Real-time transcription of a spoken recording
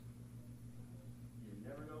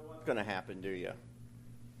what's going to happen, do you?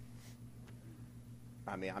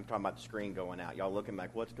 I mean, I'm talking about the screen going out. Y'all looking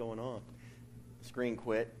like, what's going on? The screen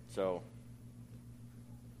quit, so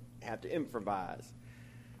have to improvise.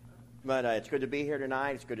 But it's good to be here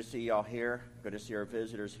tonight. It's good to see y'all here. Good to see our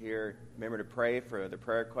visitors here. Remember to pray for the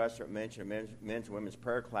prayer requests that mentioned men's and women's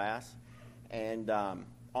prayer class. And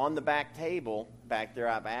on the back table back there,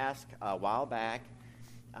 I've asked a while back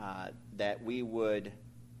that we would,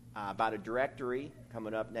 about a directory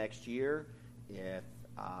coming up next year, if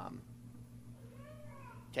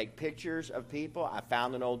take pictures of people. I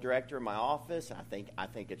found an old directory in my office. I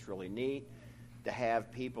think it's really neat to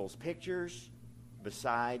have people's pictures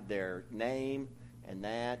beside their name and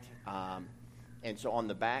that. And so on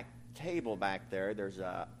the back table back there, there's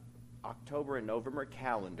a October and November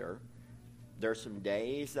calendar. There's some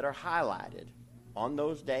days that are highlighted. On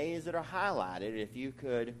those days that are highlighted, if you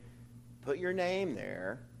could put your name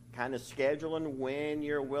there, kind of scheduling when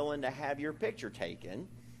you're willing to have your picture taken,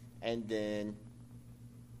 and then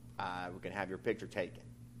we can have your picture taken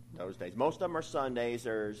those days. Most of them are Sundays.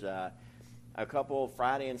 There's a couple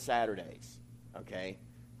Friday and Saturdays, okay,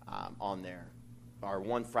 on there, or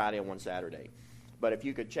one Friday and one Saturday. But if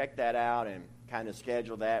you could check that out and kind of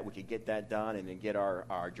schedule that, we could get that done and then get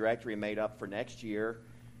our directory made up for next year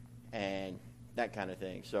and that kind of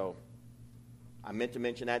thing. So I meant to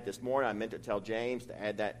mention that this morning. I meant to tell James to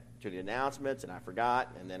add that to the announcements, and I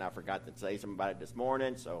forgot. And then I forgot to say something about it this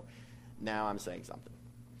morning. So now I'm saying something.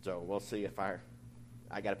 So we'll see if I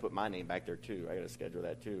got to put my name back there too. I got to schedule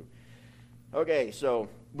that too. Okay, so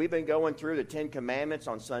we've been going through the 10 Commandments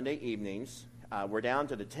on Sunday evenings. We're down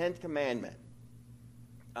to the 10th Commandment.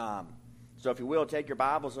 So if you will, take your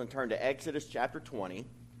Bibles and turn to Exodus chapter 20.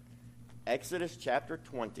 Exodus chapter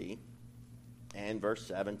 20 and verse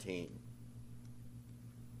 17.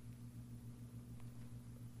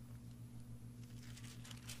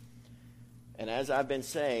 And as I've been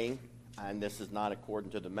saying, and this is not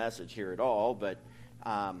according to the message here at all, but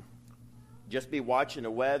just be watching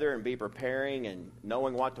the weather and be preparing and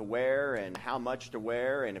knowing what to wear and how much to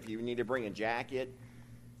wear, and if you need to bring a jacket.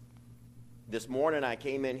 This morning I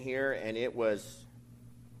came in here and it was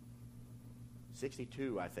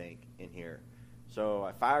 62, I think, in here. So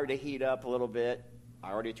I fired the heat up a little bit.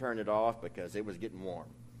 I already turned it off because it was getting warm.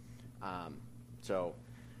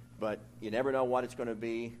 But you never know what it's going to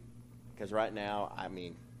be, because right now,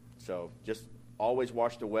 so just always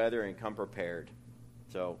watch the weather and come prepared.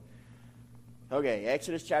 So, okay,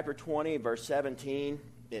 Exodus chapter 20, verse 17,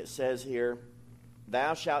 it says here,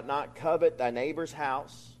 "Thou shalt not covet thy neighbor's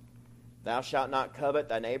house. Thou shalt not covet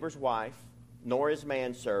thy neighbor's wife, nor his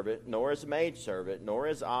manservant, nor his maidservant, nor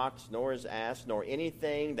his ox, nor his ass, nor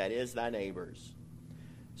anything that is thy neighbor's."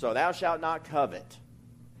 So thou shalt not covet.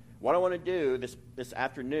 What I want to do this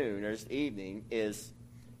afternoon or this evening is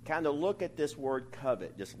kind of look at this word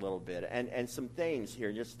covet just a little bit and some things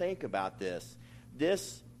here. Just think about this.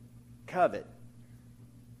 This covet,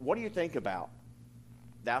 what do you think about?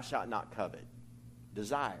 Thou shalt not covet.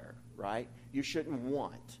 Desire, right? You shouldn't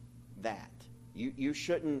want that. You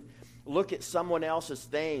shouldn't look at someone else's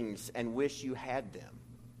things and wish you had them,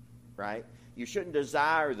 right? You shouldn't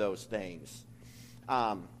desire those things.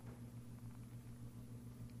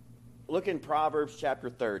 Look in Proverbs chapter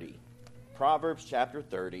 30. Proverbs chapter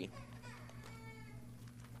 30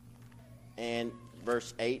 and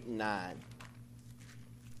verse 8 and 9.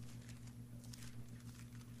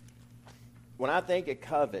 When I think of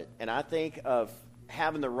covet and I think of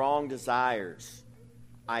having the wrong desires,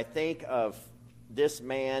 I think of this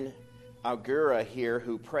man, Agur here,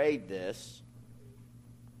 who prayed this.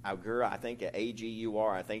 Agur, I think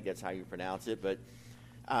A-G-U-R, I think that's how you pronounce it. But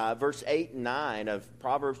verse 8 and 9 of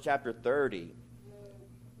Proverbs chapter 30,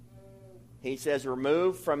 he says,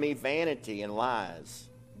 "Remove from me vanity and lies.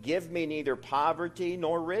 Give me neither poverty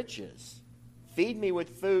nor riches. Feed me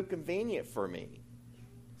with food convenient for me."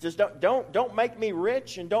 He says, don't make me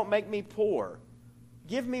rich and don't make me poor.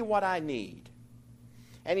 Give me what I need.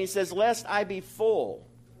 And he says, "Lest I be full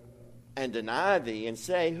and deny thee and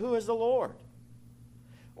say, Who is the Lord?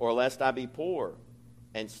 Or lest I be poor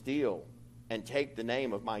and steal and take the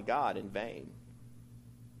name of my God in vain."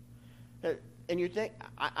 And you think,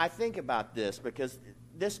 I think about this because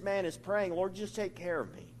this man is praying, "Lord, just take care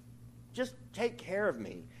of me. Just take care of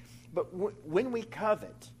me." But when we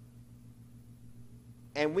covet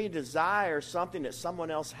and we desire something that someone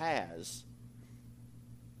else has,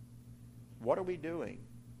 what are we doing?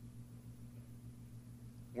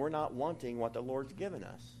 We're not wanting what the Lord's given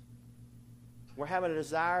us. We're having a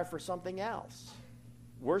desire for something else.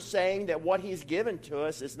 We're saying that what He's given to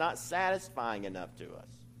us is not satisfying enough to us.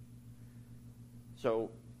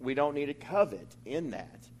 So we don't need to covet in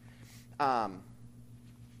that.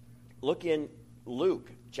 Look in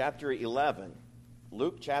Luke chapter 11.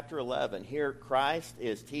 Luke chapter 11. Here Christ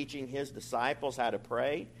is teaching his disciples how to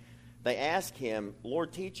pray. They ask him,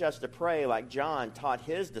 Lord, teach us to pray like John taught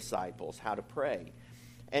his disciples how to pray.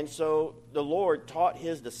 And so the Lord taught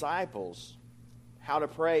his disciples how to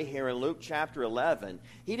pray here in Luke chapter 11.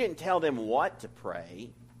 He didn't tell them what to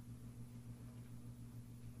pray,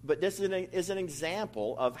 but this is an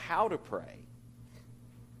example of how to pray.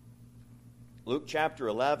 Luke chapter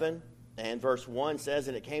 11 and verse 1 says,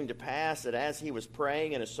 And it came to pass that as he was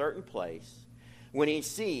praying in a certain place, when he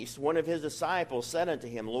ceased, one of his disciples said unto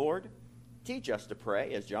him, Lord, teach us to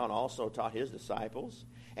pray, as John also taught his disciples.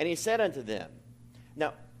 And he said unto them,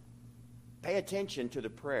 now, pay attention to the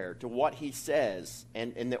prayer, to what he says,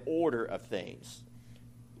 and in the order of things.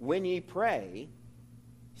 When ye pray,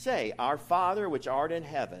 say, Our Father which art in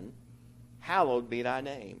heaven, hallowed be thy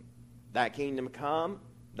name. Thy kingdom come,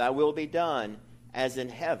 thy will be done, as in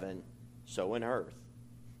heaven, so in earth.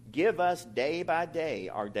 Give us day by day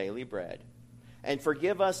our daily bread. And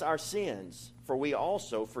forgive us our sins, for we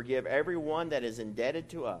also forgive everyone that is indebted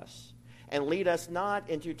to us. And lead us not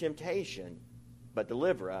into temptation, but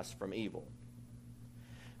deliver us from evil.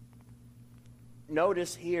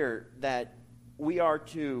 Notice here that we are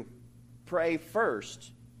to pray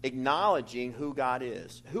first, acknowledging who God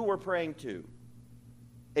is, who we're praying to.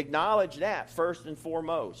 Acknowledge that first and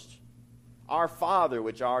foremost. Our Father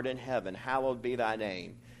which art in heaven, hallowed be thy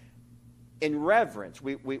name. In reverence,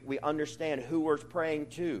 we understand who we're praying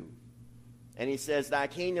to. And he says, Thy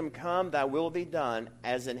kingdom come, thy will be done,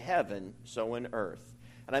 as in heaven, so in earth.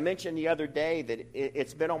 And I mentioned the other day that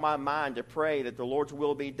it's been on my mind to pray that the Lord's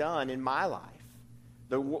will be done in my life.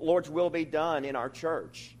 The Lord's will be done in our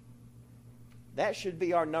church. That should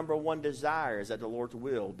be our number one desire, is that the Lord's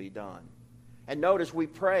will be done. And notice we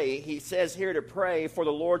pray, he says here to pray for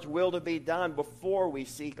the Lord's will to be done before we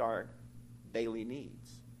seek our daily needs.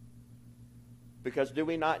 Because do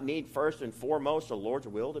we not need first and foremost the Lord's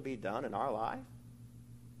will to be done in our life?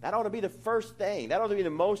 That ought to be the first thing. That ought to be the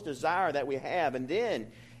most desire that we have. And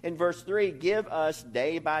then in verse 3, give us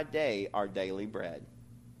day by day our daily bread.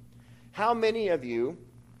 How many of you,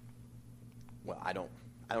 well, I don't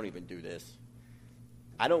even do this.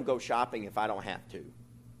 I don't go shopping if I don't have to,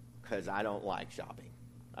 because I don't like shopping.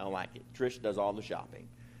 I don't like it. Trish does all the shopping.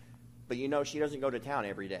 But you know, she doesn't go to town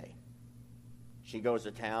every day. She goes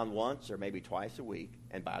to town once or maybe twice a week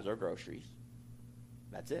and buys our groceries.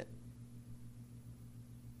 That's it.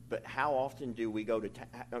 But how often do we go to town?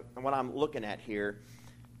 What I'm looking at here,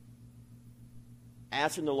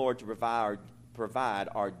 asking the Lord to provide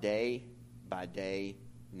our day-by-day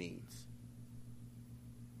needs.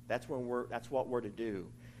 That's what we're to do.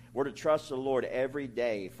 We're to trust the Lord every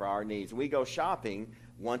day for our needs. We go shopping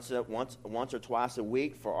once or twice a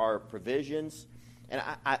week for our provisions. And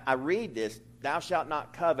I read this, thou shalt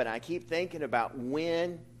not covet. And I keep thinking about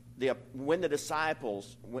when the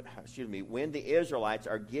Israelites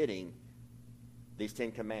are getting these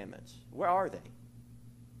 10 Commandments. Where are they?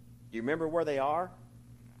 Do you remember where they are?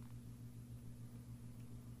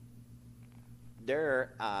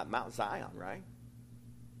 They're Mount Zion, right?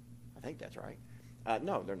 I think that's right.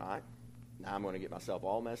 No, they're not. Now I'm going to get myself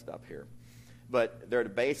all messed up here. But they're at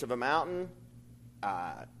the base of a mountain.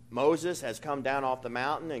 Moses has come down off the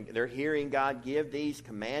mountain, and they're hearing God give these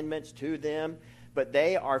commandments to them. But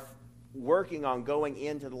they are working on going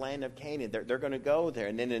into the land of Canaan. They're going to go there.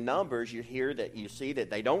 And then in Numbers, you see that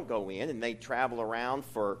they don't go in, and they travel around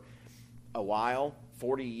for a while,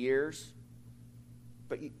 40 years.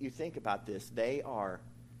 But you think about this. They're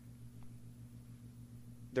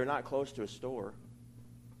not close to a store.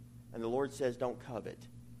 And the Lord says, don't covet.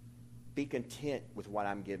 Be content with what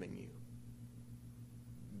I'm giving you.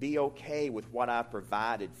 Be okay with what I've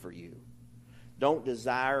provided for you. Don't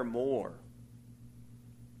desire more.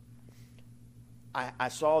 I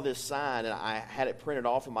saw this sign, and I had it printed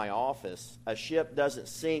off in my office. A ship doesn't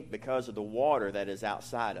sink because of the water that is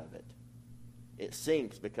outside of it. It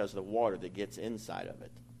sinks because of the water that gets inside of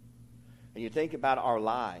it. And you think about our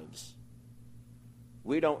lives.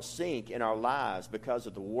 We don't sink in our lives because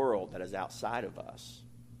of the world that is outside of us.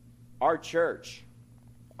 Our church,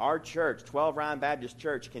 12 Ryan Baptist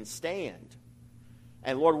Church, can stand.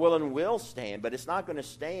 And Lord willing, will stand. But it's not going to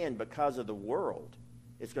stand because of the world.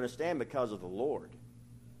 It's going to stand because of the Lord.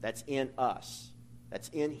 That's in us. That's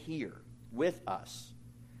in here with us.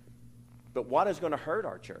 But what is going to hurt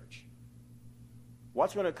our church?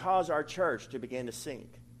 What's going to cause our church to begin to sink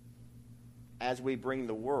as we bring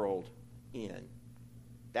the world in?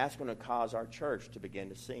 That's going to cause our church to begin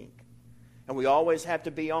to sink. And we always have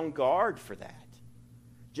to be on guard for that.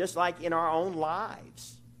 Just like in our own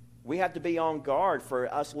lives. We have to be on guard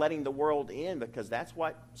for us letting the world in, because that's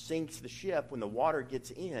what sinks the ship. When the water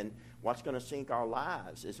gets in, what's going to sink our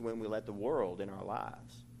lives is when we let the world in our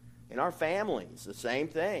lives. In our families, the same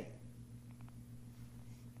thing.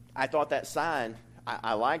 I thought that sign,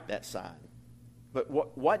 I liked that sign. But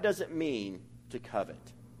what does it mean to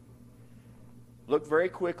covet? Look very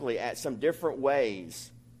quickly at some different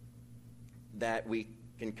ways that we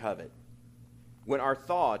can covet. When our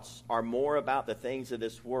thoughts are more about the things of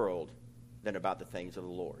this world than about the things of the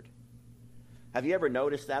Lord. Have you ever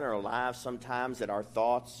noticed that in our lives sometimes, that our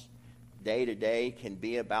thoughts day to day can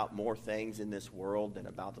be about more things in this world than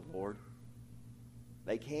about the Lord?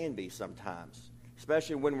 They can be sometimes,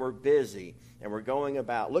 especially when we're busy and we're going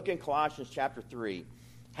about. Look in Colossians chapter 3.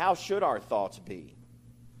 How should our thoughts be?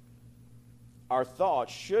 Our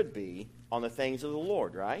thoughts should be on the things of the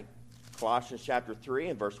Lord, right? Colossians chapter 3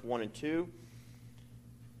 and verse 1 and 2.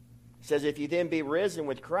 It says, if you then be risen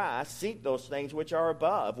with Christ, seek those things which are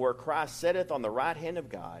above, where Christ sitteth on the right hand of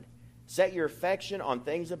God. Set your affection on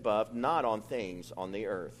things above, not on things on the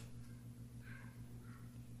earth.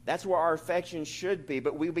 That's where our affection should be,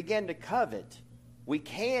 but we begin to covet. We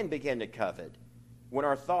can begin to covet when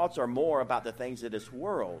our thoughts are more about the things of this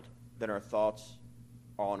world than our thoughts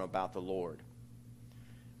are about the Lord.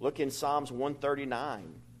 Look in Psalms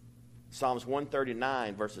 139. Psalms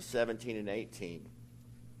 139, verses 17 and 18.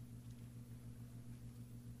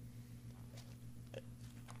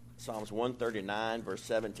 Psalms 139, verse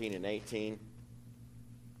 17 and 18. It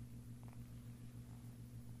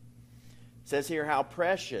says here, how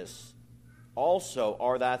precious also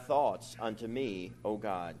are thy thoughts unto me, O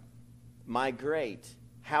God.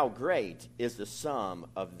 How great is the sum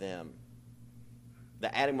of them.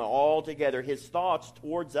 The adding them all together, his thoughts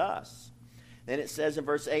towards us. Then it says in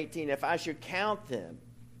verse 18, if I should count them,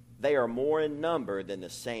 they are more in number than the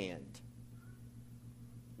sand.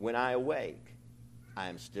 When I awake, I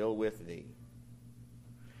am still with thee.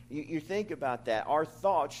 You think about that. Our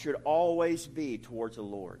thoughts should always be towards the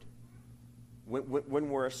Lord. When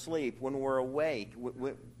we're asleep, when we're awake,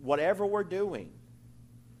 whatever we're doing.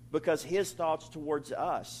 Because his thoughts towards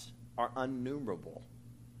us are innumerable.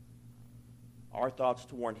 Our thoughts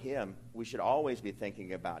toward him, we should always be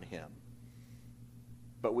thinking about him.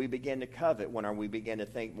 But we begin to covet when we begin to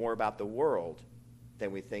think more about the world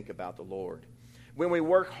than we think about the Lord. When we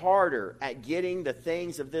work harder at getting the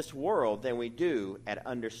things of this world than we do at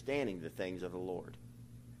understanding the things of the Lord.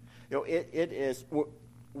 You know, it is,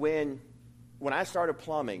 when I started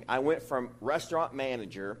plumbing, I went from restaurant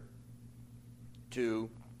manager to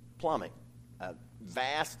plumbing. A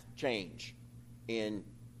vast change in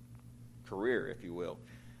career, if you will.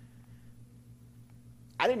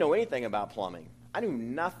 I didn't know anything about plumbing. I knew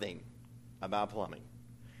nothing about plumbing.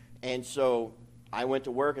 And so I went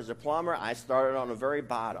to work as a plumber. I started on the very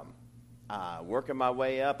bottom, working my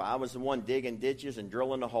way up. I was the one digging ditches and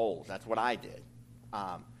drilling the holes. That's what I did.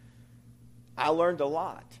 I learned a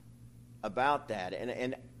lot about that.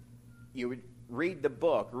 And you would read the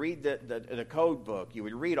book, read the code book. You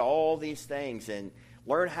would read all these things and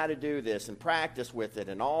learn how to do this and practice with it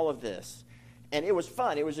and all of this. And it was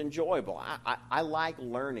fun. It was enjoyable. I like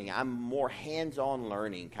learning. I'm more hands-on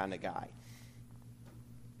learning kind of guy.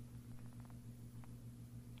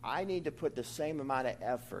 I need to put the same amount of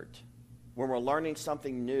effort when we're learning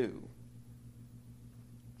something new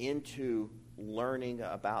into learning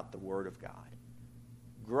about the Word of God,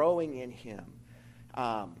 growing in Him.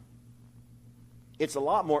 It's a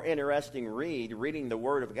lot more interesting reading the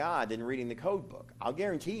Word of God than reading the code book. I'll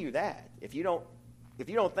guarantee you that. If you don't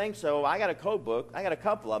think so, I got a code book. I got a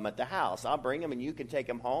couple of them at the house. I'll bring them and you can take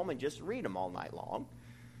them home and just read them all night long.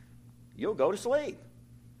 You'll go to sleep.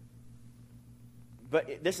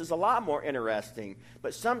 But this is a lot more interesting.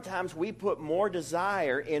 But sometimes we put more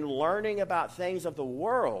desire in learning about things of the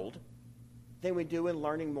world than we do in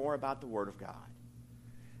learning more about the Word of God.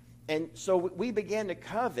 And so we begin to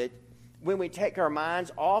covet when we take our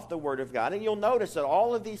minds off the Word of God. And you'll notice that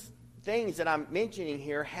all of these things that I'm mentioning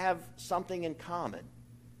here have something in common.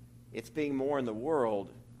 It's being more in the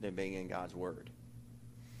world than being in God's Word.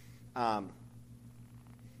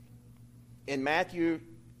 In Matthew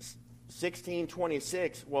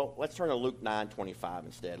 16:26, well, let's turn to Luke 9:25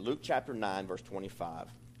 instead. Luke chapter 9, verse 25.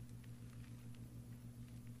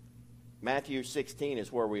 Matthew 16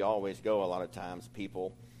 is where we always go a lot of times,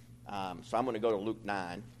 people. So I'm going to go to Luke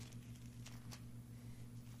 9.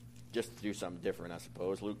 Just to do something different, I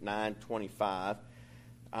suppose. Luke 9:25.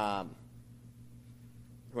 We're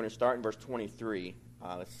going to start in verse 23.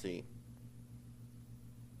 Let's see.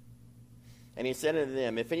 And he said unto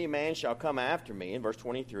them, if any man shall come after me, in verse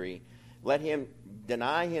 23, Let him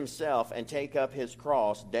deny himself and take up his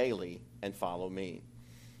cross daily and follow me.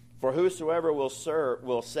 For whosoever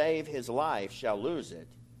will save his life shall lose it,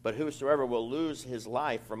 but whosoever will lose his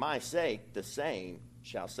life for my sake, the same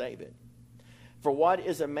shall save it. For what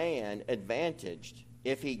is a man advantaged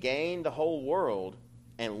if he gain the whole world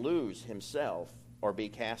and lose himself or be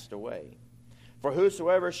cast away? For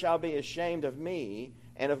whosoever shall be ashamed of me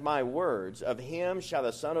and of my words, of him shall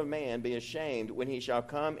the Son of Man be ashamed when he shall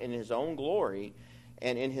come in his own glory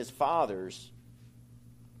and in his Father's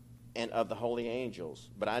and of the holy angels.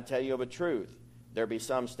 But I tell you of a truth, there be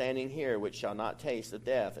some standing here which shall not taste of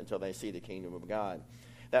death until they see the kingdom of God.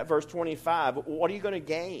 That verse 25, what are you going to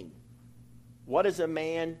gain? What is a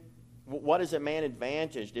man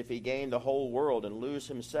advantaged if he gain the whole world and lose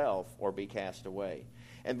himself or be cast away?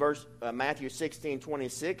 And Matthew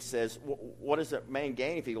 16:26 says, what does a man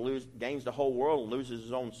gain if he gains the whole world and loses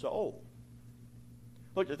his own soul?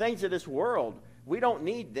 Look, the things of this world, we don't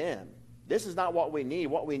need them. This is not what we need.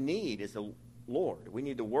 What we need is the Lord. We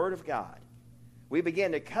need the Word of God. We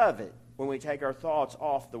begin to covet when we take our thoughts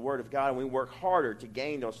off the Word of God and we work harder to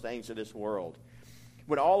gain those things of this world.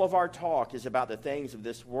 When all of our talk is about the things of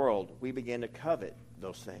this world, we begin to covet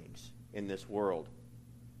those things in this world.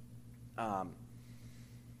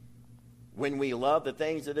 When we love the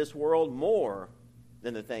things of this world more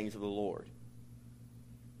than the things of the Lord.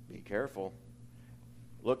 Be careful.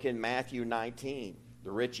 Look in Matthew 19,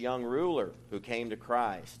 the rich young ruler who came to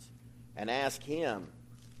Christ and asked him,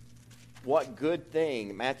 what good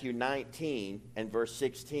thing, Matthew 19 and verse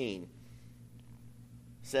 16,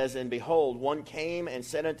 says, and behold, one came and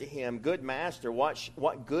said unto him, Good master,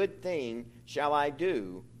 what good thing shall I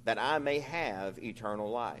do that I may have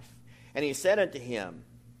eternal life? And he said unto him,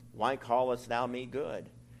 Why callest thou me good?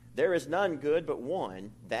 There is none good but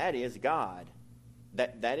one, that is God.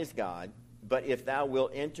 That is God. But if thou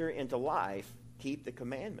wilt enter into life, keep the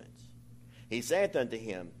commandments. He saith unto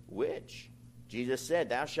him, Which? Jesus said,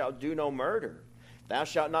 Thou shalt do no murder. Thou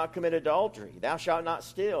shalt not commit adultery. Thou shalt not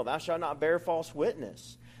steal. Thou shalt not bear false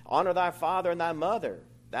witness. Honor thy father and thy mother.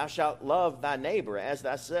 Thou shalt love thy neighbor as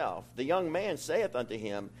thyself. The young man saith unto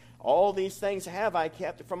him, All these things have I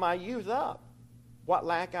kept from my youth up. What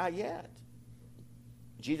lack I yet?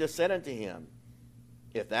 Jesus said unto him,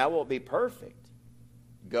 If thou wilt be perfect,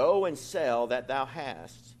 go and sell that thou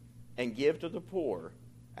hast, and give to the poor,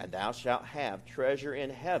 and thou shalt have treasure in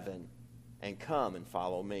heaven, and come and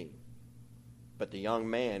follow me. But when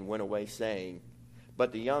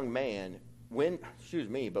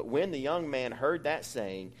the young man heard that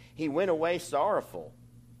saying, he went away sorrowful,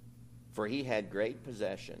 for he had great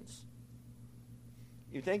possessions.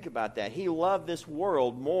 You think about that. He loved this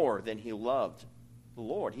world more than he loved the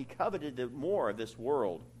Lord. He coveted more of this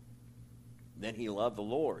world than he loved the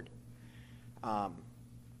Lord.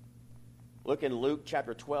 Look in Luke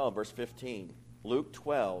chapter 12, verse 15. Luke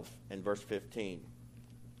 12 and verse 15.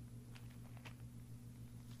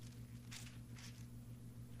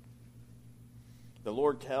 The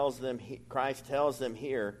Lord tells them, Christ tells them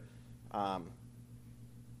here,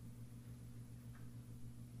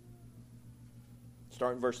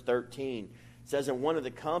 starting verse 13, it says, And one of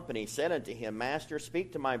the company said unto him, Master,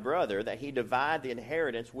 speak to my brother, that he divide the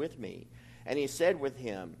inheritance with me. And he said with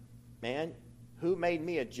him, Man, who made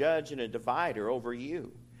me a judge and a divider over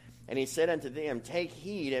you? And he said unto them, Take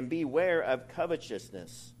heed and beware of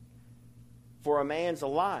covetousness. For a man's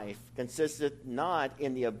life consisteth not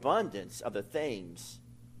in the abundance of the things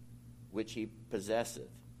which he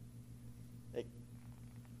possesseth.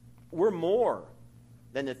 We're more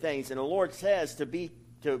than the things. And the Lord says to be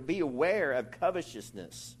aware of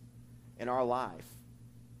covetousness in our life.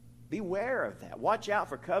 Beware of that. Watch out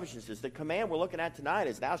for covetousness. The command we're looking at tonight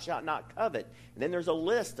is thou shalt not covet. And then there's a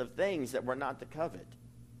list of things that we're not to covet.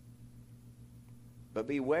 But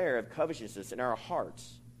beware of covetousness in our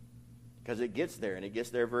hearts, because it gets there, and it gets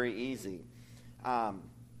there very easy. 1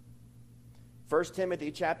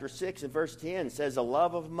 Timothy chapter 6 and verse 10 says, The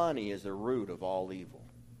love of money is the root of all evil.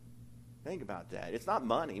 Think about that. It's not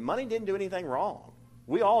money. Money didn't do anything wrong.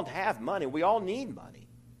 We all have money. We all need money.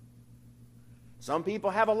 Some people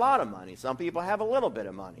have a lot of money. Some people have a little bit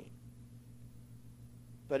of money.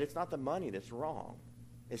 But it's not the money that's wrong.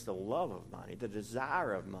 It's the love of money, the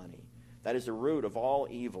desire of money. That is the root of all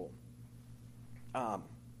evil.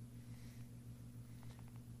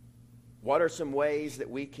 What are some ways that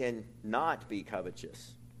we can not be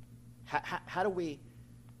covetous? How do we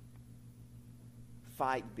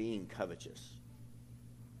fight being covetous?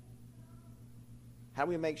 How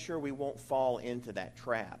do we make sure we won't fall into that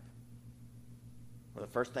trap? Well,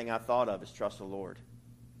 the first thing I thought of is trust the Lord.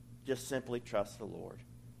 Just simply trust the Lord.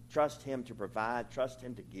 Trust him to provide. Trust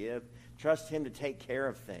him to give. Trust him to take care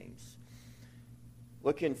of things.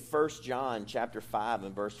 Look in 1 John chapter 5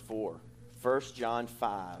 and verse 4. 1 John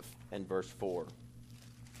 5 and verse 4.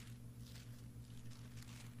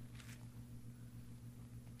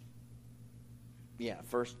 Yeah,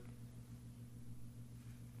 1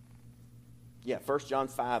 John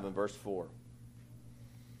 5 and verse 4. It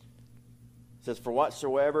says, "For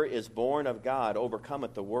whatsoever is born of God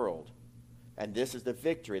overcometh the world. And this is the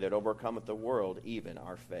victory that overcometh the world, even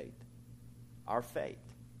our faith." Our faith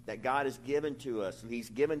that God has given to us.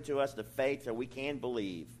 He's given to us the faith that we can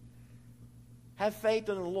believe. Have faith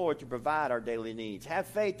in the Lord to provide our daily needs. Have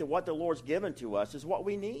faith that what the Lord's given to us is what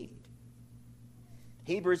we need.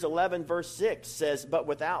 Hebrews 11 verse 6 says, "But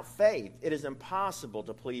without faith it is impossible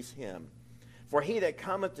to please him. For he that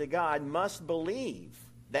cometh to God must believe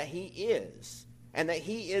that he is, and that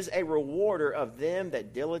he is a rewarder of them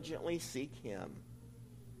that diligently seek him."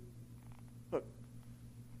 Look,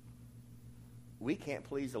 we can't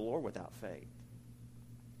please the Lord without faith.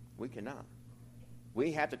 We cannot.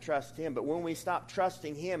 We have to trust him. But when we stop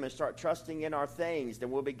trusting him and start trusting in our things, then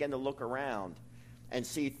we'll begin to look around and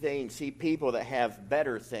see people that have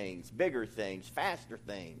better things, bigger things, faster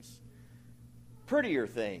things, prettier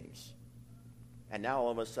things. And now all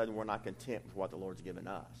of a sudden we're not content with what the Lord's given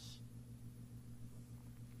us.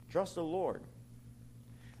 Trust the Lord.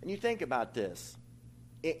 And you think about this.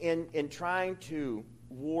 In trying to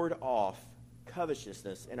ward off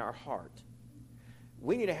covetousness in our heart,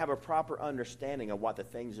 we need to have a proper understanding of what the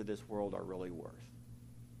things of this world are really worth.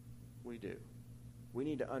 We do. We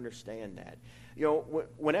need to understand that. You know,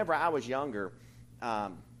 whenever I was younger,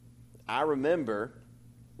 I remember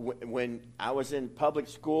when I was in public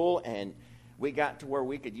school and we got to where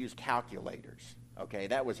we could use calculators. Okay,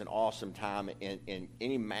 that was an awesome time in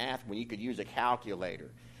any math when you could use a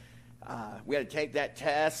calculator. We had to take that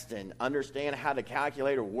test and understand how the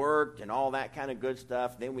calculator worked and all that kind of good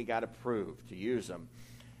stuff. Then we got approved to use them.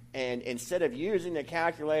 And instead of using the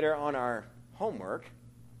calculator on our homework,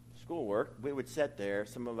 schoolwork, we would sit there,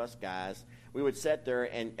 some of us guys, we would sit there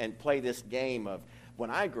and play this game of,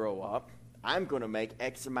 when I grow up, I'm going to make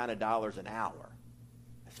X amount of dollars an hour.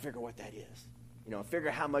 Let's figure what that is. You know, figure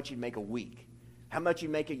how much you'd make a week, how much you'd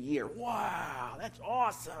make a year. Wow, that's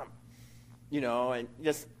awesome. You know, and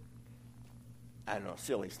just, I don't know,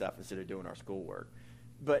 silly stuff instead of doing our schoolwork.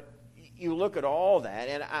 But you look at all that,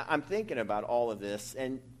 and I'm thinking about all of this,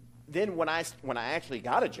 and then when I actually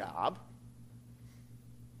got a job,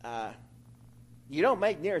 you don't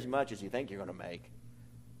make near as much as you think you're going to make.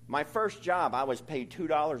 My first job, I was paid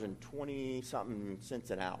 $2.20-something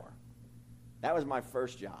an hour. That was my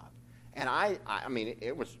first job. And I mean,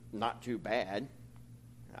 it was not too bad.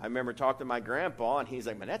 I remember talking to my grandpa, and he's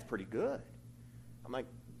like, "Man, that's pretty good." I'm like,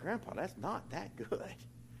 "Grandpa, that's not that good."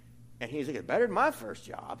 And he's like, "It's better than my first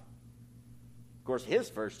job." Of course, his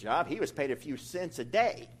first job, he was paid a few cents a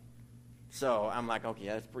day. So I'm like, okay,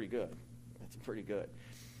 yeah, that's pretty good. That's pretty good.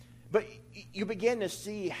 But you begin to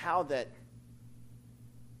see how that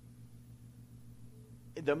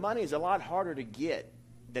the money is a lot harder to get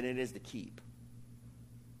than it is to keep.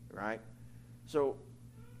 Right? So,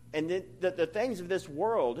 and then the things of this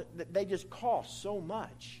world, they just cost so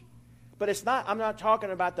much. But it's not, I'm not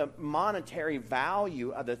talking about the monetary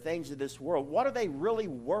value of the things of this world. What are they really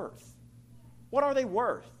worth? What are they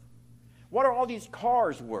worth? What are all these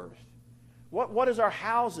cars worth? What is our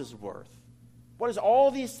houses worth? What is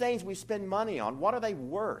all these things we spend money on? What are they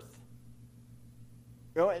worth?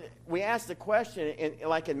 You know, we ask the question,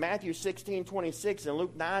 like in Matthew 16:26 and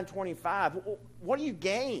Luke 9:25, what do you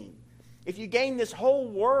gain? If you gain this whole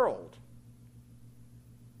world,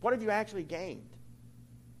 what have you actually gained?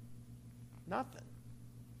 Nothing.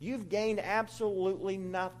 You've gained absolutely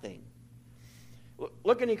nothing.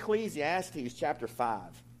 Look in Ecclesiastes chapter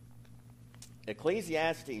 5.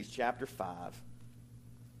 Ecclesiastes chapter 5.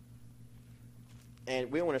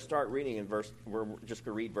 And we want to start reading in verse, we're just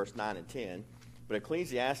going to read verse 9 and 10. But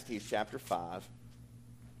Ecclesiastes chapter 5.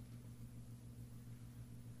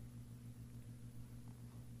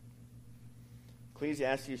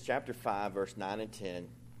 Ecclesiastes chapter 5, verse 9 and 10.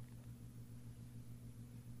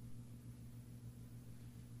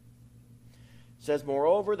 Says,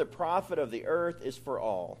 "Moreover, the profit of the earth is for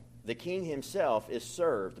all. The king himself is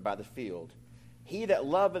served by the field. He that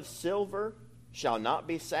loveth silver shall not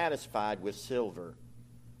be satisfied with silver,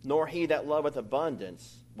 nor he that loveth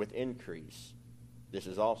abundance with increase. This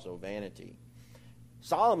is also vanity."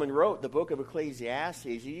 Solomon wrote the book of Ecclesiastes.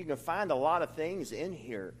 You can find a lot of things in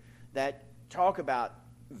here that talk about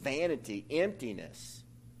vanity, emptiness.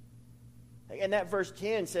 And that verse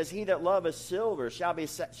 10 says, "He that loveth silver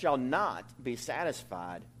shall not be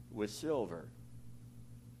satisfied with silver.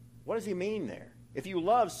 What does he mean there? If you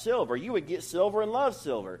love silver, you would get silver and love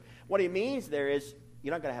silver. What he means there is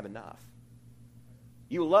you're not going to have enough.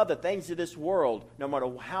 You love the things of this world. No matter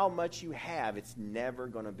how much you have, it's never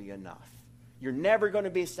going to be enough. You're never going to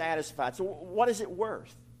be satisfied. So what is it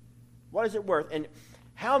worth? What is it worth? And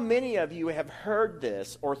how many of you have heard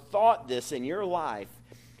this or thought this in your life?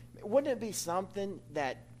 Wouldn't it be something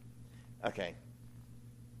that, okay,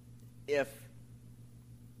 if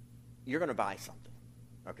you're going to buy something,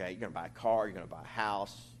 okay, you're going to buy a car, you're going to buy a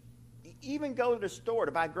house, even go to the store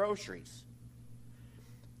to buy groceries.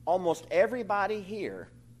 Almost everybody here,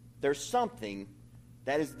 there's something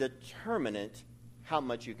that is determinant how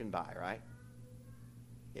much you can buy, right?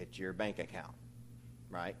 It's your bank account,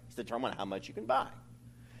 right? It's determinant how much you can buy.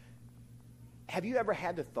 Have you ever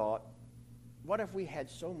had the thought, what if we had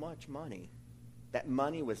so much money that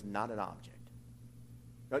money was not an object?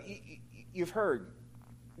 Now, you've heard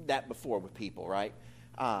that before with people, right?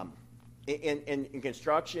 In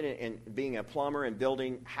construction and being a plumber and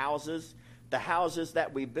building houses, the houses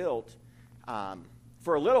that we built,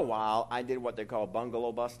 for a little while, I did what they call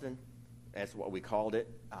bungalow busting. That's what we called it.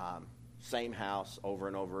 Same house over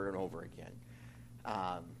and over and over again.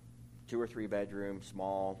 2 or 3 bedroom,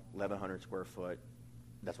 small, 1,100 square foot.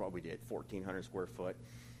 That's what we did, 1,400 square foot.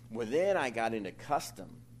 Well, then I got into custom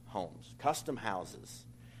homes, custom houses.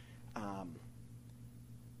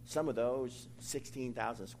 Some of those,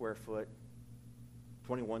 16,000 square foot,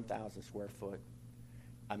 21,000 square foot.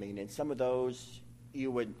 I mean, in some of those,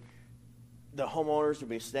 the homeowners would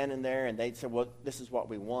be standing there and they'd say, well, this is what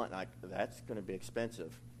we want. That's going to be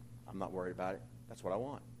expensive. I'm not worried about it. That's what I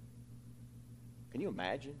want. Can you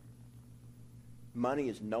imagine? Money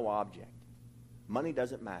is no object. Money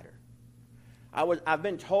doesn't matter. I've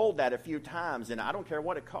been told that a few times, and I don't care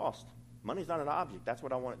what it costs. Money's not an object. That's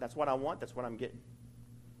what I want. That's what I want. That's what I'm getting.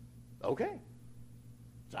 Okay.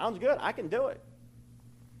 Sounds good. I can do it.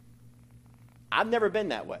 I've never been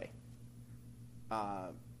that way.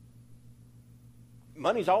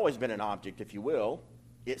 Money's always been an object, if you will.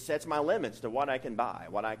 It sets my limits to what I can buy,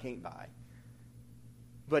 what I can't buy.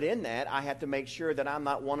 But in that, I have to make sure that I'm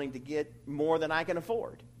not wanting to get more than I can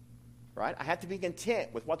afford. Right? I have to be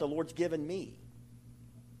content with what the Lord's given me.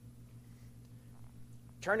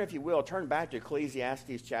 Turn, if you will, turn back to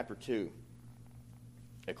Ecclesiastes chapter 2.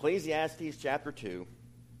 Ecclesiastes chapter 2.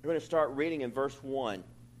 We're going to start reading in verse 1.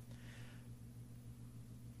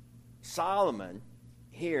 Solomon,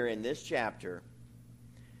 here in this chapter,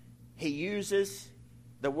 he uses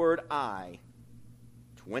the word I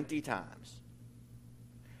 20 times.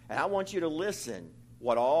 And I want you to listen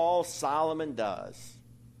what all Solomon does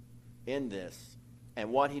in this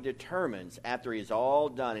and what he determines after he's all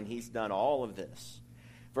done and he's done all of this.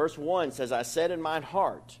 Verse 1 says, I said in mine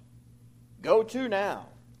heart, go to now.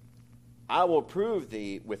 I will prove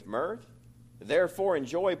thee with mirth. Therefore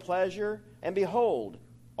enjoy pleasure, and behold,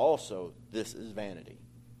 also this is vanity.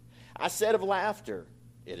 I said of laughter,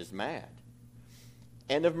 it is mad.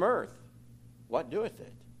 And of mirth, what doeth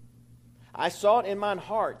it? I sought in mine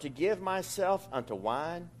heart to give myself unto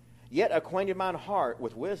wine, yet acquainted mine heart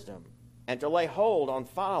with wisdom, and to lay hold on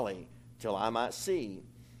folly, till I might see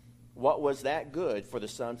what was that good for the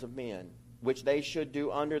sons of men, which they should do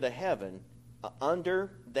under the heaven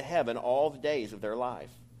all the days of their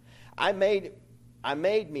life. I made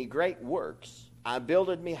me great works. I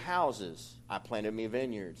builded me houses. I planted me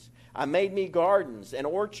vineyards. I made me gardens and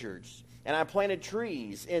orchards, and I planted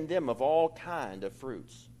trees in them of all kind of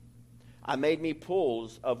fruits. I made me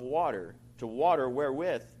pools of water to water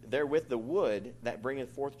therewith the wood that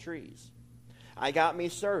bringeth forth trees. I got me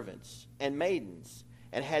servants and maidens,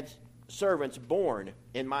 and had servants born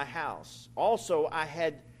in my house. Also I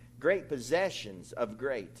had great possessions of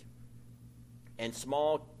great and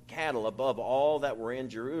small cattle above all that were in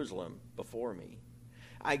Jerusalem before me.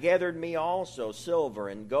 I gathered me also silver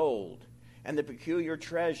and gold, and the peculiar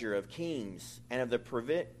treasure of kings and of the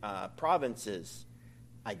provinces.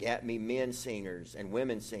 I gat me men singers and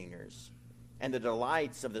women singers, and the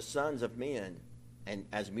delights of the sons of men, and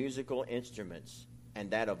as musical instruments,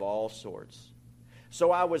 and that of all sorts.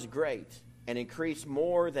 So I was great, and increased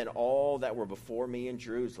more than all that were before me in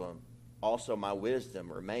Jerusalem. Also my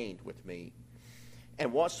wisdom remained with me.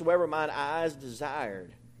 And whatsoever mine eyes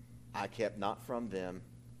desired, I kept not from them.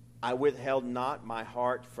 I withheld not my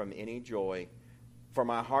heart from any joy, for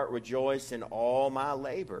my heart rejoiced in all my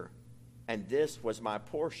labor, and this was my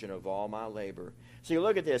portion of all my labor. So you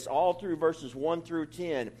look at this, all through verses 1 through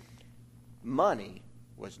 10, money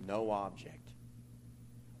was no object.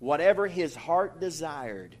 Whatever his heart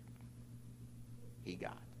desired, he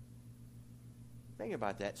got. Think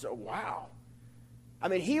about that. So, wow. I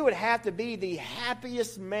mean, he would have to be the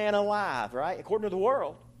happiest man alive, right? According to the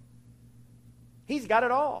world. He's got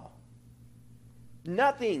it all.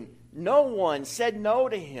 Nothing, no one said no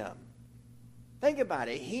to him. Think about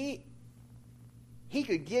it. He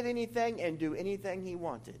could get anything and do anything he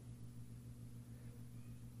wanted.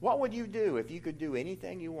 What would you do if you could do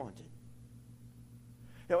anything you wanted?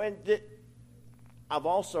 You know, and I've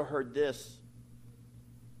also heard this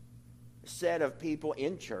said of people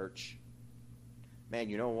in church. Man,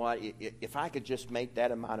 you know what? If I could just make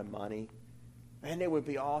that amount of money, man, it would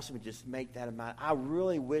be awesome to just make that amount. I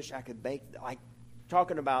really wish I could make, like,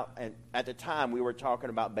 talking about, and at the time we were talking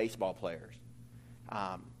about baseball players.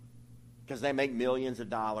 Because they make millions of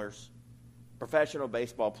dollars. Professional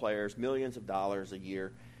baseball players, millions of dollars a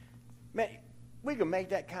year. Man, we can make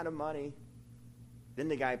that kind of money. Then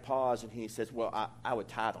the guy paused and he says, well, I would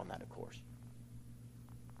tithe on that, of course.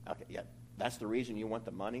 Okay, yeah, that's the reason you want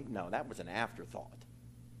the money? No, that was an afterthought.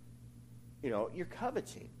 You know, you're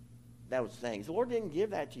coveting those things. The Lord didn't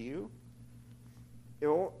give that to you. You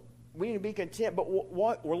know, we need to be content. But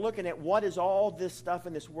what we're looking at, what is all this stuff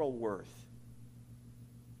in this world worth?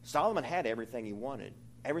 Solomon had everything he wanted,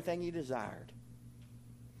 everything he desired.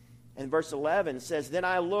 And verse 11 says, then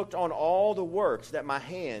I looked on all the works that my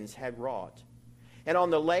hands had wrought, and on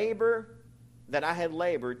the labor that I had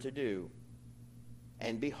labored to do.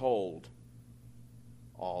 And behold,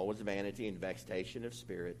 all was vanity and vexation of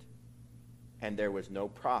spirit, and there was no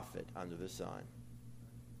profit under the sun.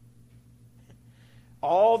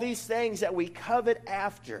 All these things that we covet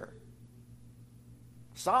after,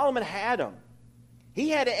 Solomon had them. He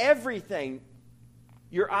had everything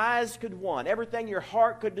your eyes could want, everything your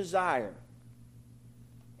heart could desire.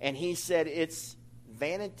 And he said it's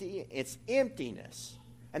vanity, it's emptiness.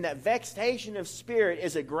 And that vexation of spirit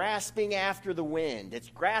is a grasping after the wind. It's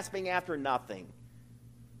grasping after nothing.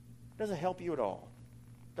 It doesn't help you at all.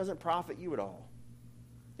 It doesn't profit you at all.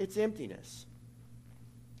 It's emptiness.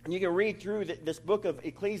 And you can read through this book of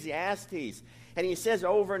Ecclesiastes, and he says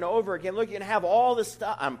over and over again, look, you can have all the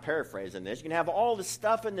stuff. I'm paraphrasing this. You can have all the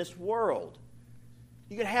stuff in this world.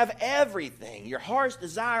 You can have everything. Your heart's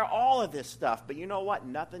desire, all of this stuff. But you know what?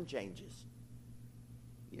 Nothing changes.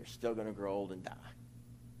 You're still going to grow old and die.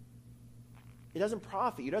 It doesn't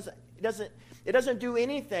profit you. It doesn't do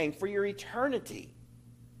anything for your eternity.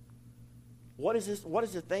 What is this? What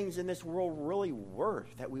is the things in this world really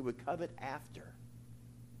worth that we would covet after?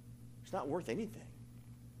 It's not worth anything.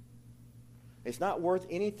 It's not worth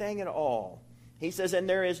anything at all. He says, and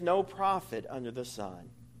there is no profit under the sun.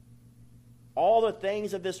 All the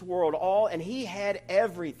things of this world, and he had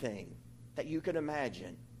everything that you could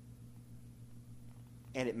imagine.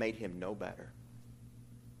 And it made him no better.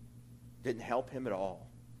 Didn't help him at all.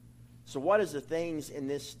 So what is the things in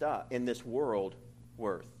this world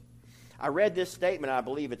worth? I read this statement, I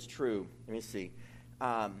believe it's true. Let me see.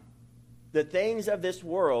 The things of this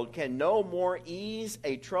world can no more ease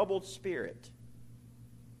a troubled spirit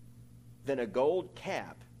than a gold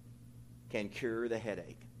cap can cure the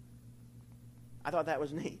headache. I thought that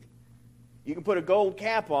was neat. You can put a gold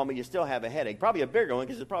cap on, but you still have a headache. Probably a bigger one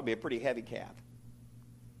because it's probably a pretty heavy cap.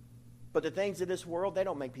 But the things of this world, they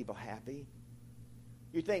don't make people happy.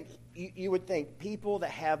 You would think people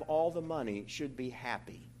that have all the money should be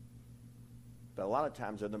happy. But a lot of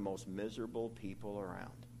times they're the most miserable people around.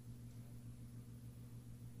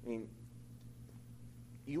 I mean,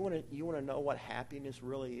 you want to know what happiness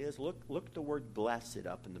really is? Look the word blessed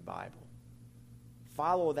up in the Bible.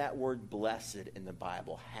 Follow that word blessed in the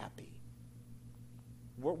Bible, happy.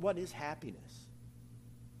 What is happiness?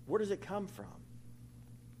 Where does it come from?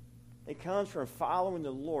 It comes from following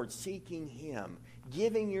the Lord, seeking him,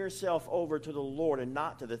 giving yourself over to the Lord and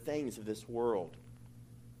not to the things of this world.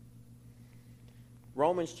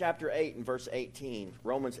 Romans chapter 8 and verse 18.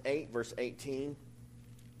 Romans 8 verse 18.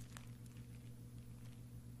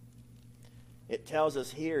 It tells us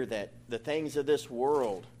here that the things of this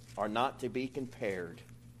world are not to be compared.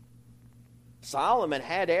 Solomon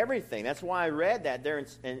had everything. That's why I read that there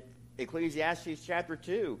in Ecclesiastes chapter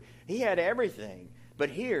 2. He had everything. But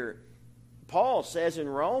here, Paul says in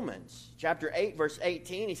Romans chapter 8 verse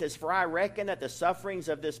 18, he says, for I reckon that the sufferings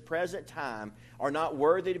of this present time are not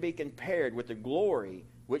worthy to be compared with the glory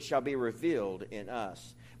which shall be revealed in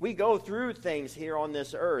us. We go through things here on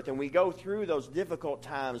this earth, and we go through those difficult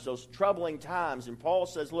times, those troubling times. And Paul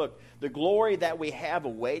says, look, the glory that we have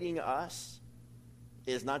awaiting us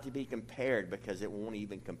is not to be compared, because it won't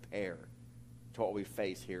even compare to what we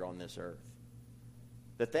face here on this earth.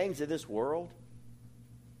 The things of this world,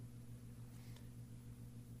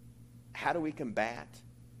 how do we combat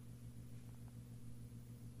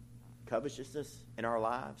covetousness in our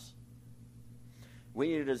lives? We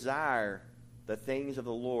need to desire the things of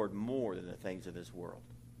the Lord more than the things of this world.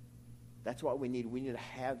 That's what we need. We need to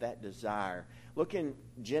have that desire. Look in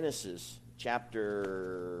Genesis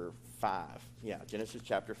chapter 5. Yeah, Genesis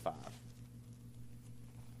chapter 5.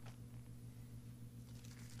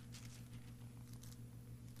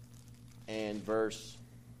 And verse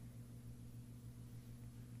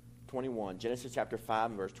 21. Genesis chapter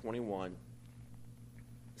 5 and verse 21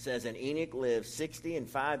 says, And Enoch lived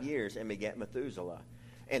 65 years and begat Methuselah.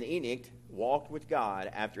 And Enoch walked with God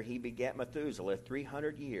after he begat Methuselah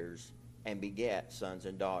 300 years and begat sons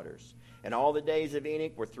and daughters. And all the days of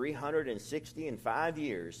Enoch were 365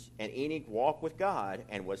 years. And Enoch walked with God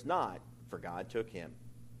and was not, for God took him.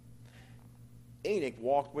 Enoch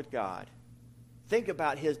walked with God. Think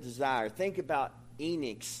about his desire. Think about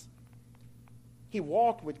Enoch's. He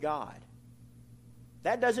walked with God.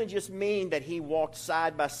 That doesn't just mean that he walked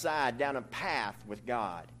side by side down a path with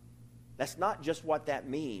God. That's not just what that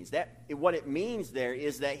means. What it means there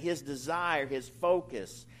is that his desire, his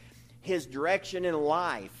focus, his direction in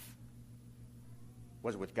life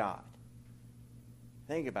was with God.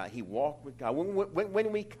 Think about it. He walked with God.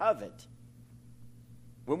 When we covet,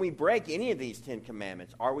 when we break any of these 10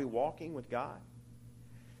 commandments, are we walking with God?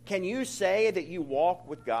 Can you say that you walk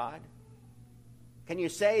with God? Can you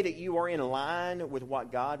say that you are in line with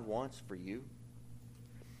what God wants for you?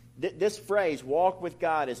 This phrase, walk with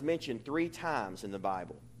God, is mentioned 3 times in the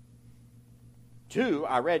Bible.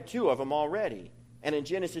 I read 2 of them already. And in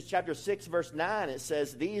Genesis chapter 6, verse 9, it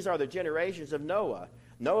says, These are the generations of Noah.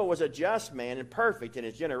 Noah was a just man and perfect in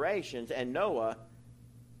his generations, and Noah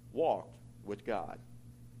walked with God.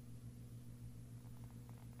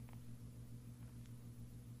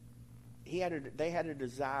 They had a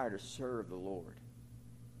desire to serve the Lord,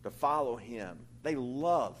 to follow him. They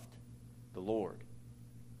loved the Lord.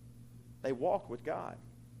 They walked with God.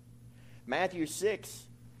 Matthew 6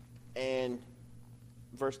 and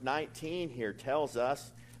verse 19 here tells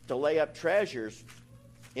us to lay up treasures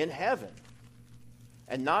in heaven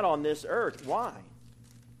and not on this earth. Why?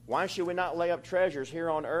 Why should we not lay up treasures here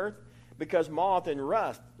on earth? Because moth and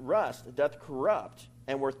rust doth corrupt,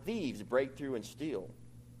 and where thieves break through and steal.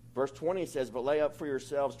 Verse 20 says, But lay up for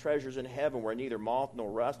yourselves treasures in heaven, where neither moth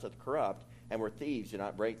nor rust doth corrupt, and where thieves do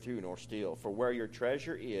not break through nor steal. For where your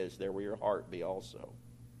treasure is, there will your heart be also.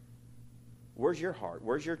 Where's your heart?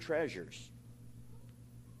 Where's your treasures?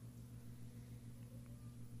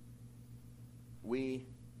 We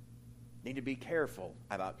need to be careful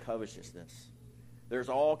about covetousness. There's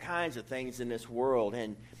all kinds of things in this world,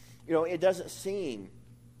 and it doesn't seem,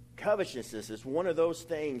 covetousness is one of those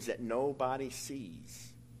things that nobody sees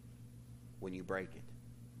when you break it.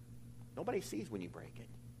 Nobody sees when you break it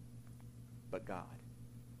but God.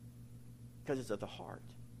 Because it's of the heart.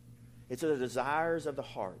 It's of the desires of the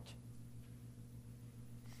heart.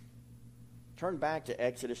 Turn back to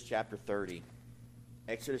Exodus chapter 30.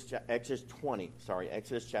 Exodus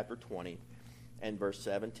chapter 20 and verse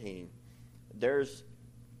 17. There's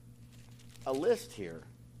a list here.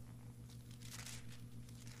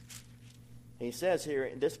 He says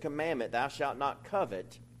here, this commandment, thou shalt not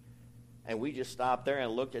covet. And we just stopped there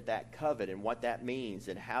and looked at that covet and what that means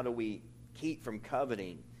and how do we keep from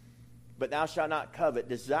coveting. But thou shalt not covet,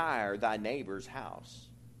 desire thy neighbor's house.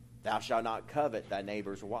 Thou shalt not covet thy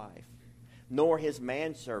neighbor's wife, nor his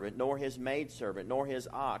manservant, nor his maidservant, nor his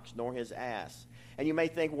ox, nor his ass. And you may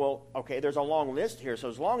think, well, okay, there's a long list here, so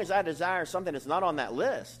as long as I desire something that's not on that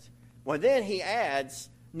list, well, then he adds,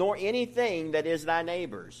 nor anything that is thy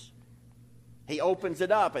neighbor's. He opens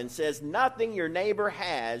it up and says, nothing your neighbor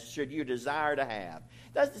has should you desire to have.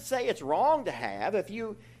 Doesn't say it's wrong to have. If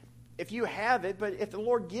you have it, but if the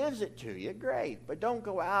Lord gives it to you, great. But don't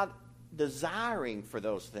go out desiring for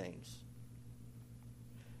those things.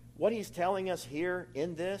 What he's telling us here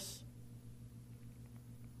in this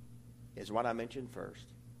is what I mentioned first.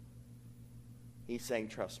 He's saying,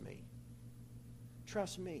 trust me.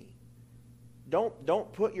 Trust me.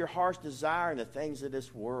 Don't put your heart's desire in the things of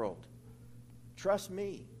this world. Trust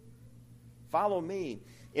me. Follow me.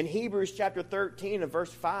 In Hebrews chapter 13 and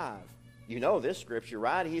verse 5, you know this scripture,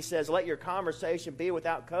 right? He says, let your conversation be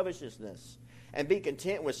without covetousness, and be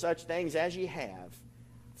content with such things as ye have.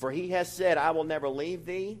 For he has said, I will never leave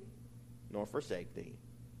thee, nor forsake thee.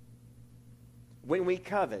 When we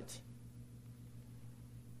covet,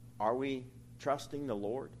 are we trusting the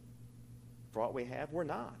Lord for what we have? We're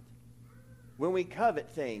not. When we covet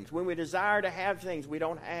things, when we desire to have things we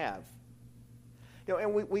don't have.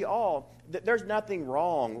 And we all, there's nothing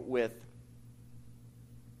wrong with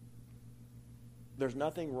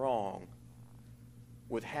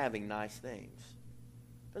having nice things.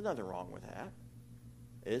 There's nothing wrong with that.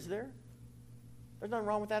 Is there? There's nothing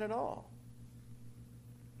wrong with that at all.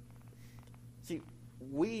 See,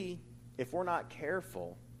 if we're not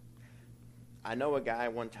careful, I know a guy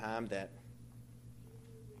one time that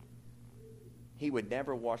he would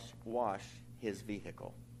never wash his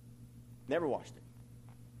vehicle. Never washed it.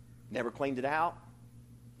 Never cleaned it out.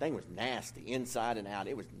 Thing was nasty, inside and out.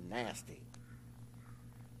 It was nasty.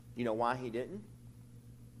 You know why he didn't?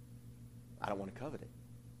 I don't want to covet it.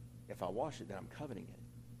 If I wash it, then I'm coveting it.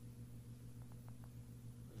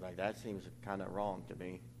 It's like, that seems kind of wrong to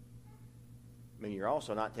me. I mean, you're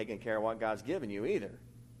also not taking care of what God's given you either.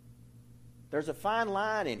 There's a fine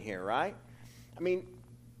line in here, right? I mean,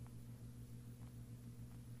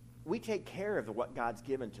 we take care of what God's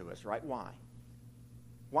given to us, right? Why?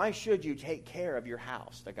 Why should you take care of your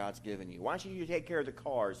house that God's given you? Why should you take care of the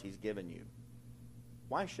cars He's given you?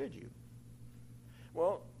 Why should you?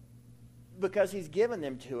 Well, because He's given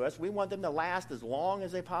them to us. We want them to last as long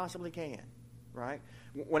as they possibly can, right?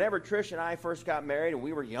 Whenever Trish and I first got married and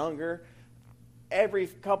we were younger, every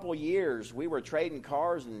couple years we were trading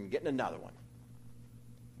cars and getting another one.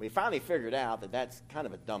 We finally figured out that that's kind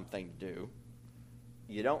of a dumb thing to do.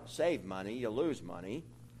 You don't save money, you lose money.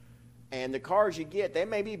 And the cars you get, they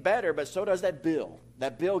may be better, but so does that bill.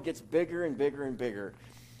 That bill gets bigger and bigger and bigger.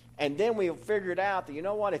 And then we figured out that, you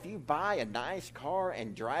know what, if you buy a nice car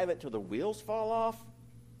and drive it till the wheels fall off,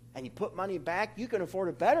 and you put money back, you can afford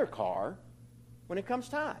a better car when it comes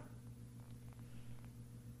time.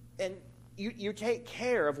 And you take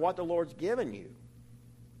care of what the Lord's given you.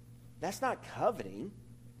 That's not coveting.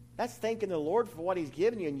 That's thanking the Lord for what He's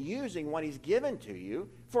given you and using what He's given to you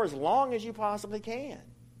for as long as you possibly can.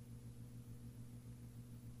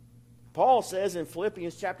 Paul says in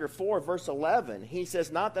Philippians chapter 4, verse 11, he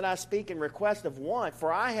says, "Not that I speak in request of want,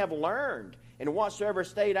 for I have learned in whatsoever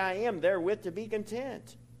state I am therewith to be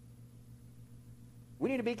content." We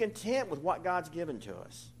need to be content with what God's given to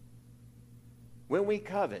us. When we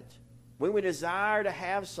covet, when we desire to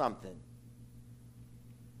have something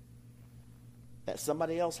that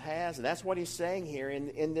somebody else has, and that's what he's saying here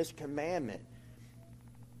in this commandment.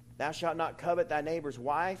 Thou shalt not covet thy neighbor's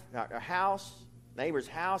wife, or house, neighbor's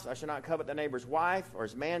house. Thou shalt not covet thy neighbor's wife, or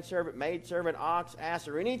his manservant, maidservant, ox, ass,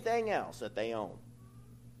 or anything else that they own.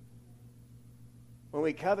 When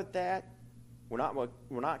we covet that, we're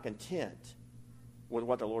not content with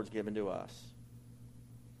what the Lord's given to us.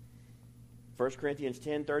 1 Corinthians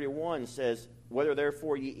 10:31 says, "Whether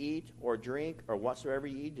therefore ye eat or drink or whatsoever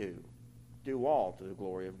ye do, do all to the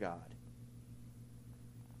glory of God."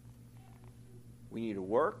 We need to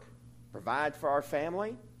work, provide for our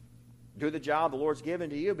family, do the job the Lord's given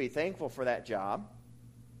to you, be thankful for that job.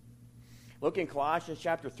 Look in Colossians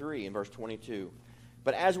chapter 3 and verse 22.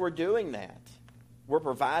 But as we're doing that, we're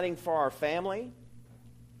providing for our family,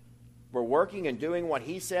 we're working and doing what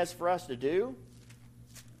He says for us to do,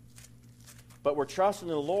 but we're trusting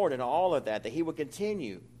the Lord in all of that He will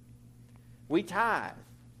continue. We tithe.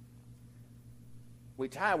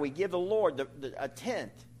 We give the Lord a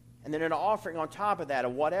tenth, and then an offering on top of that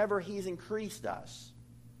of whatever He's increased us.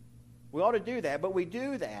 We ought to do that, but we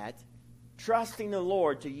do that trusting the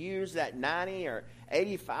Lord to use that 90 or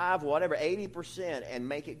 85, whatever, 80%, and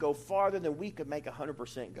make it go farther than we could make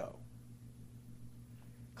 100% go.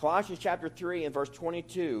 Colossians chapter 3 and verse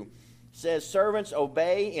 22 says, "Servants,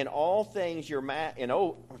 obey in all things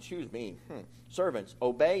Servants,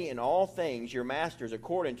 obey in all things your masters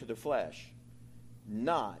according to the flesh,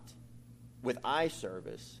 not with eye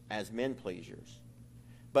service as men pleasers,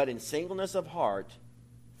 but in singleness of heart,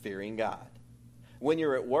 fearing God." When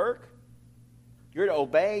you're at work, you're to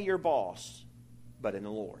obey your boss, but in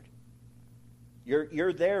the Lord.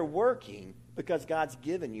 You're there working because God's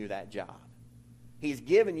given you that job. He's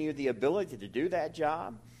given you the ability to do that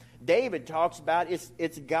job. David talks about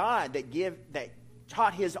it's God that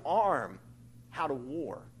taught his arm how to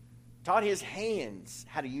war, taught his hands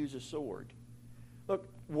how to use a sword. Look,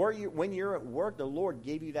 when you're at work, the Lord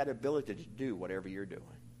gave you that ability to do whatever you're doing.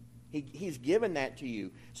 He's given that to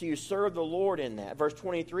you. So you serve the Lord in that. Verse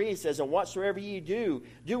 23 says, "And whatsoever ye do,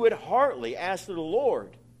 do it heartily as to the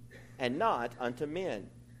Lord, and not unto men,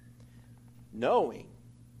 knowing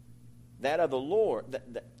that of the Lord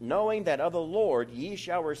ye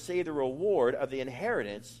shall receive the reward of the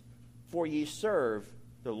inheritance, for ye serve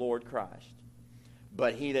the Lord Christ.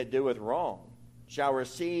 But he that doeth wrong shall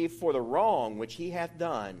receive for the wrong which he hath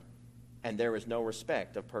done, and there is no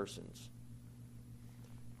respect of persons."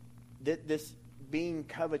 This being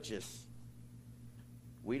covetous,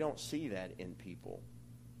 we don't see that in people.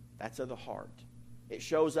 That's of the heart. It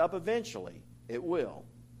shows up eventually. It will.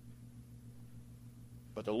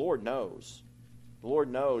 But the Lord knows. The Lord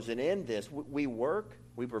knows. And in this, we work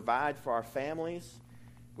We provide for our families.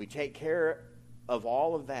 We take care of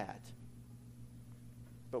all of that.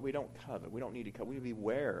 But we don't covet. We don't need to covet. We need to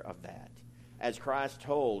beware of that. As Christ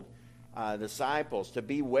told disciples to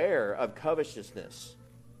beware of covetousness.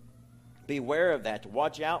 Beware of that, to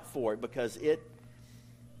watch out for it, because it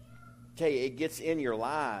gets in your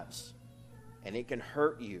lives and it can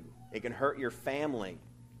hurt you. It can hurt your family.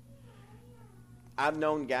 I've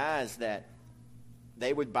known guys that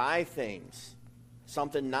they would buy things,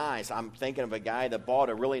 something nice. I'm thinking of a guy that bought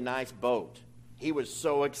a really nice boat. He was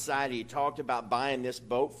so excited. He talked about buying this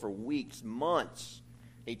boat for weeks, months.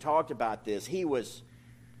 He talked about this. We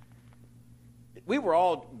were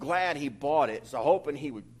all glad he bought it, so hoping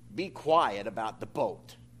he would be quiet about the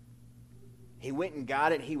boat. He went and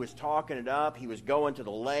got it. He was talking it up. He was going to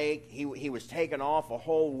the lake. He was taking off a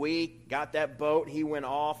whole week, got that boat. He went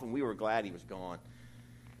off, and we were glad he was gone.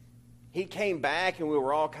 He came back, and we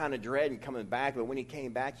were all kind of dreading coming back, but when he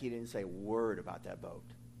came back, he didn't say a word about that boat.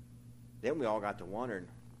 Then we all got to wondering,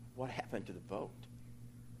 what happened to the boat?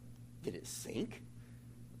 Did it sink?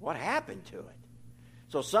 What happened to it?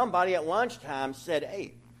 So somebody at lunchtime said,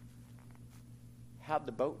 hey, how'd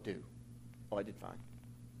the boat do? Oh, I did fine.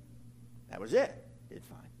 That was it. Did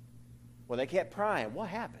fine. Well, they kept prying. What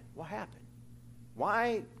happened? What happened?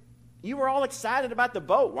 Why? You were all excited about the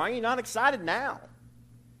boat. Why are you not excited now?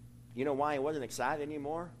 You know why he wasn't excited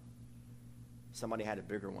anymore? Somebody had a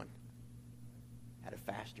bigger one. Had a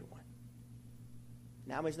faster one.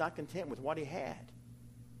 Now he's not content with what he had.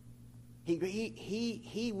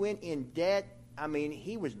 He went in debt. I mean,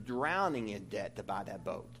 he was drowning in debt to buy that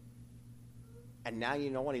boat. And now you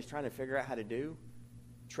know what he's trying to figure out how to do?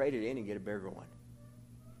 Trade it in and get a bigger one.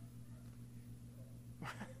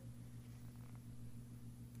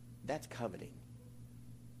 That's coveting.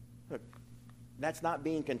 Look, that's not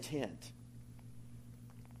being content.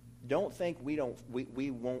 Don't think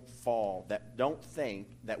we won't fall. Don't think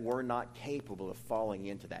that we're not capable of falling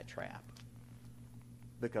into that trap.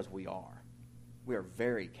 Because we are. We are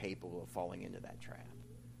very capable of falling into that trap.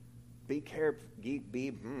 Be careful.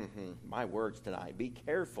 My words tonight. Be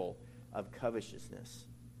careful of covetousness,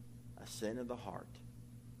 a sin of the heart.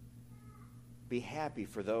 Be happy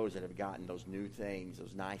for those that have gotten those new things,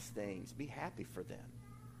 those nice things. Be happy for them.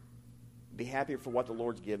 Be happy for what the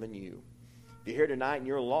Lord's given you. If you're here tonight and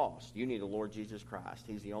you're lost, you need the Lord Jesus Christ.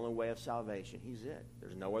 He's the only way of salvation. He's it.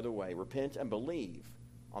 There's no other way. Repent and believe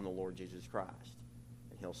on the Lord Jesus Christ,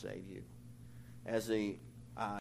 and He'll save you. As the